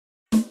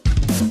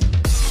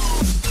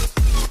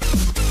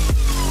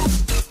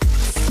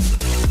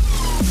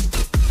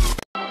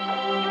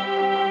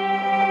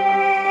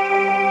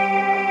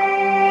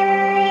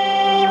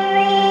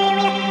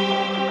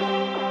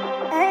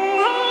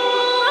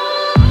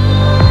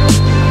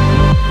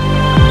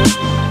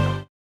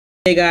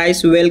Hey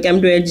guys,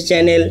 welcome to Edge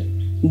channel.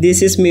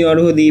 This is me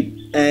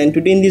Arhodeep, and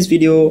today in this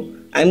video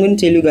I'm going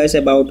to tell you guys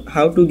about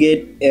how to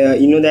get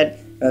that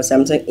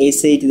Samsung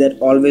S8, that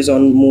always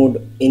on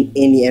mode in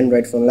any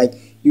Android phone. Like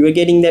you are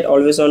getting that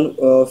always on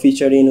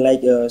feature in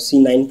like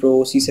C9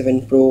 Pro,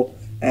 C7 Pro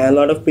and a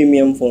lot of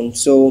premium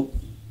phones. So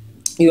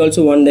you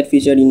also want that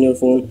feature in your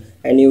phone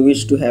and you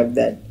wish to have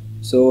that.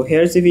 So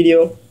here's the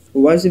video.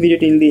 Watch the video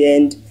till the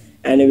end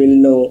and you will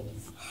know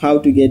how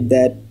to get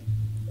that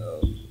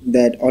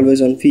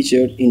always on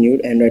feature in your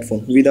Android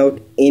phone without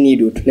any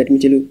root. Let me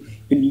tell you,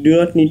 you do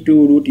not need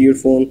to root your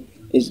phone.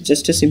 It's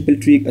just a simple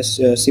trick, a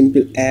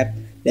simple app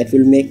that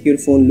will make your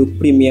phone look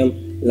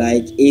premium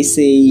like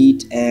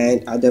S8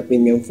 and other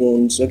premium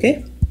phones.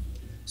 Okay,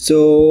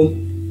 so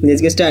let's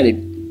get started.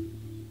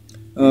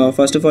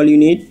 First of all, you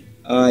need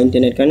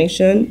internet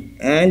connection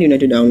and you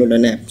need to download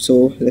an app.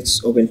 So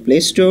let's open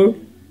Play Store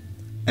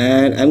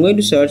and I'm going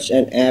to search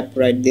an app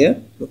right there.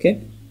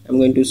 Okay, I'm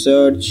going to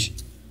search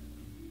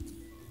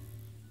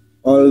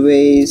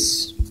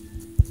always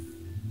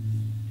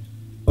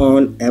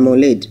on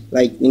AMOLED,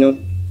 like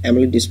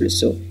AMOLED display.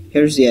 So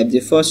here's the app.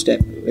 The first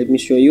step, let me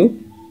show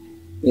you,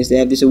 is they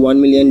have this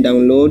 1 million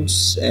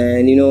downloads,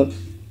 and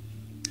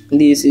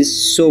this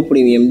is so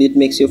premium. It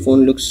makes your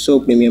phone look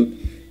so premium.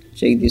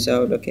 Check this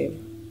out. Okay,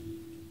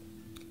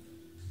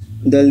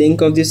 the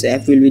link of this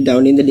app will be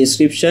down in the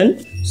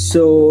description,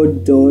 so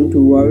don't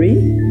worry.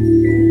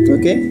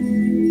 Okay,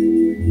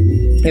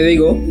 here we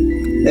go.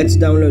 Let's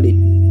download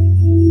it.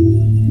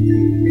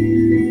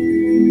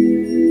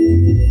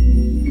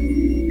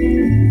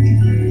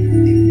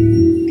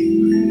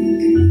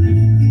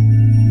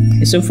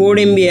 It's a 4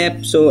 MB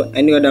app, so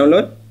I need to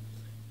download,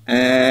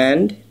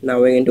 and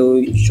now we're going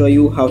to show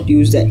you how to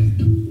use that.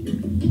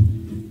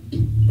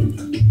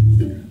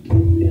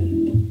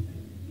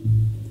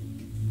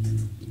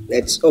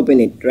 Let's open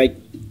it. Right,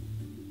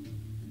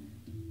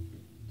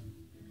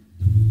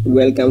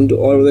 welcome to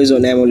always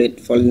on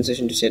AMOLED. Follow the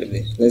instruction to set up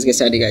this. Let's get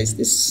started,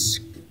 guys.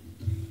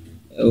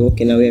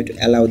 Okay, now we have to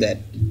allow that.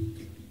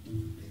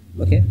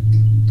 Okay,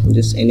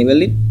 just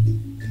enable it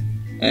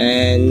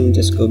and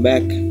just go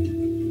back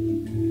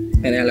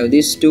and allow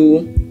this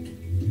to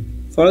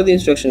follow the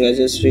instruction, guys.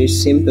 It's very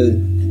simple.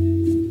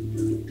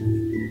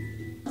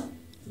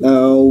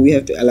 Now we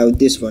have to allow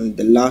this one,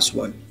 the last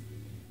one,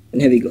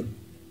 and here we go.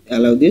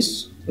 Allow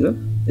this,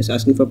 it's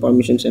asking for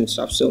permissions and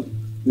stuff, so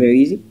very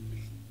easy.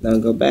 Now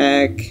go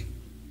back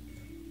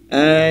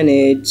and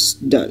it's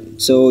done.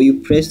 So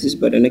you press this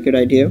button, okay,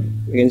 right here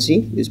you can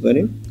see this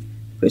button,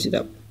 press it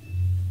up.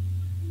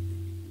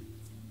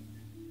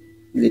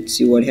 Let's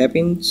see what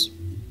happens.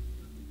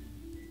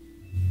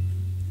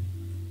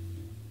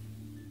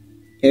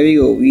 Here we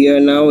go. We are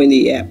now in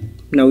the app.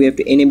 Now we have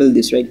to enable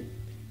this, right?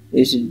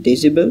 This is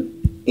disable,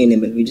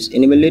 enable. We just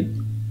enable it.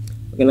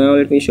 Okay, now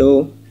let me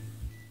show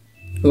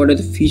what are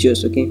the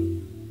features. Okay,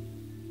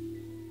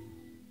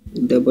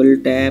 double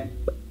tap,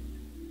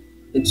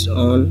 it's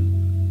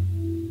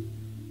on.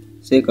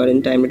 Say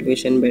current time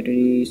notification,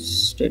 battery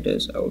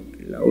status out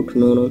loud.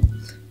 No,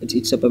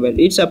 it's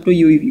up to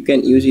you if you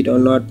can use it or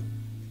not.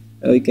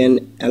 You can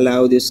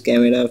allow this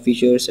camera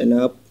features and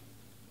up,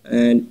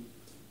 and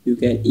you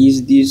can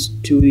use these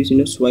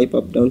to swipe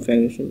up down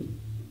function.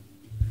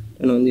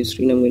 And on this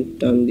screen I'm going to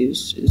turn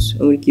this. I'm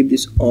going to keep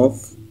this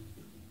off.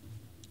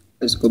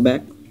 Let's go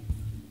back.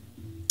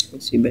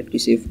 Let's see battery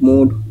safe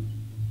mode.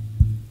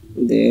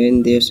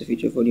 Then there's a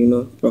feature for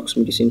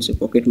proximity sensor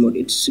pocket mode.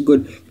 It's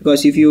good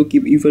because if you're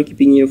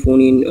keeping your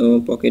phone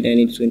in pocket, and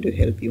it's going to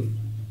help you.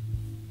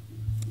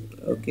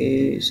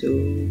 Okay, so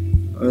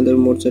another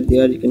modes are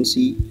there, you can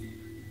see.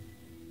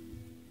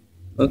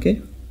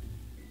 Okay,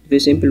 very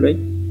simple, right?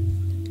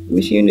 Let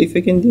me see if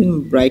I can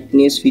do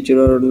brightness feature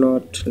or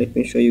not. Let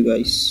me show you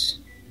guys.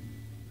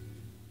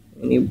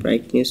 Any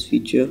brightness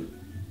feature,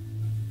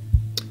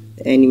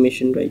 the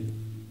animation, right?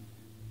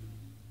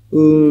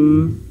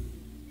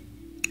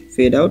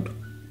 Fade out,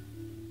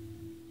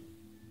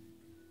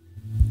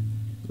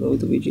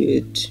 move the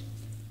widget,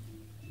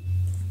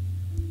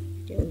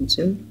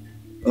 cancel,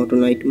 auto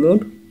night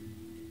mode.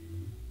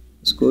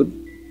 It's good.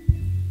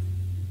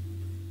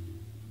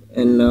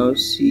 And now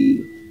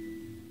see,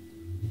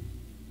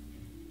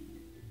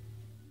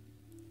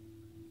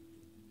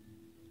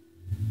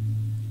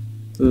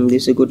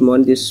 this is a good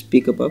mod. This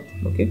pick up.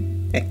 Okay,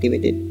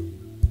 activate it.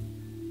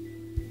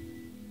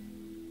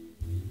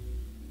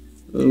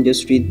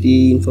 Just read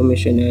the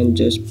information and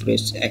just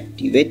press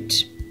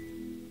activate.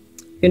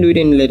 You can do it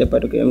in later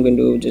part. Okay, I'm going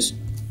to just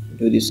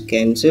do this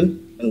cancel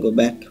and go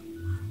back.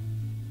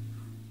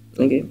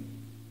 Okay,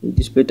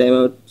 display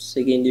timeout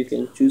second you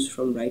can choose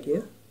from right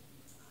here.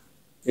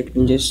 Let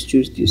me just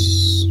choose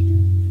this.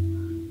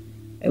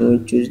 I'm going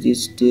to choose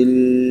this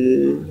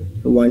till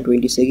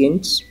 120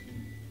 seconds.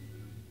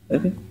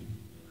 Okay,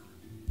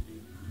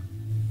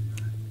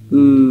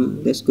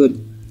 that's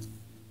good.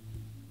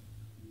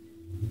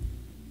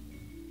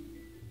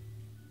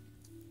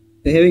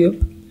 So here we go.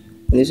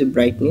 And there's a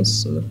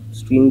brightness,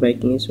 screen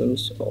brightness when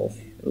it's off.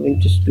 I'm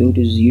just going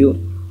to 0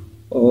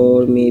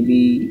 or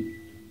maybe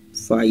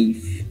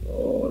 5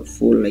 or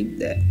 4 like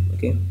that.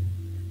 Okay,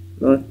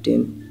 not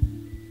 10.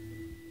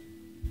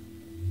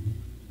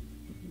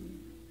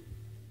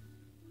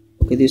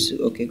 Okay, this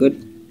okay, good.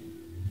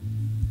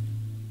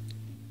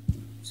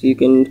 So you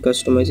can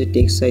customize a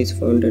text size,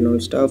 font and all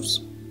stuffs.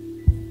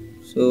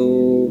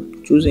 So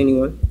choose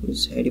anyone. This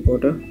is Harry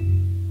Potter.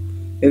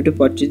 You have to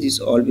purchase this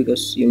all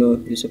because you know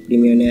this is a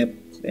premium app,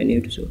 and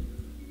you have to so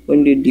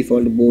only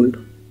default bold,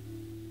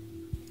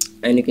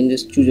 and you can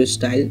just choose a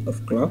style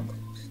of clock.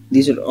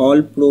 These are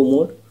all pro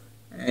mode,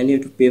 and you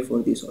have to pay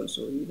for this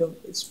also. You know,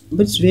 it's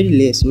very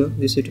less. You know,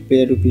 this you have to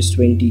pay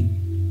 ₹20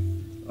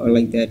 or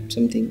like that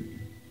something.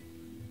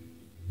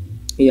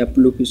 Yeah,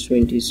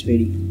 ₹20 is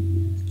very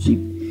cheap.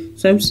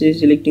 So I'm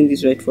selecting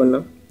this right for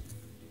now,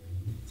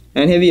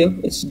 and here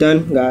it's done,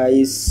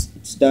 guys.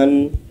 It's done,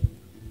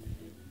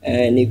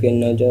 and you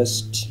can now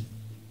just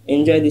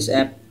enjoy this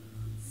app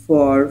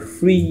for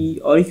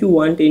free, or if you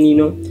want any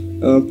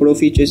pro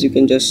features, you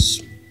can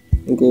just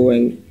go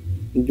and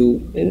do,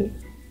 and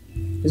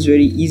it's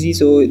very easy.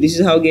 So this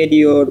is how get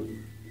your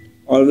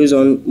always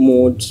on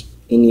modes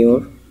in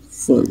your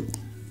phone.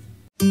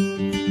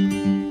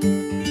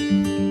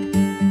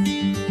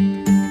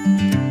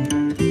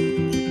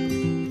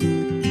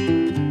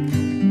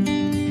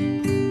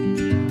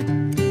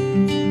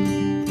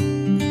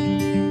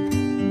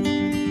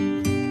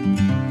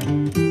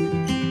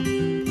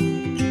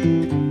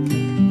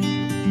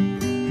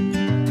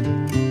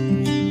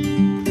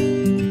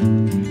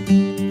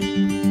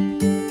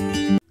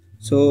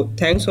 So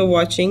thanks for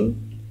watching.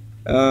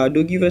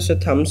 Do give us a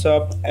thumbs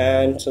up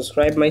and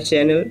subscribe my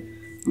channel.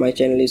 My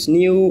channel is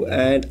new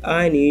and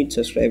I need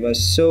subscribers,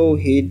 so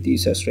hit the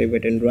subscribe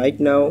button right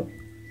now.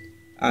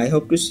 I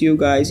hope to see you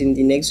guys in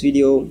the next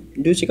video.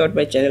 Do check out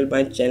my channel.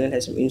 My channel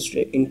has some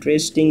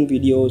interesting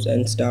videos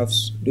and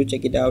stuffs. Do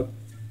check it out,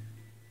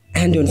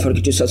 and don't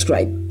forget to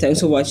subscribe.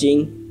 Thanks for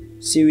watching.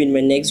 See you in my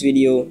next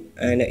video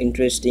and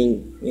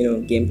interesting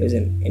gameplays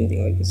and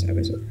anything like this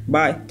episode.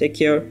 Bye, take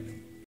care.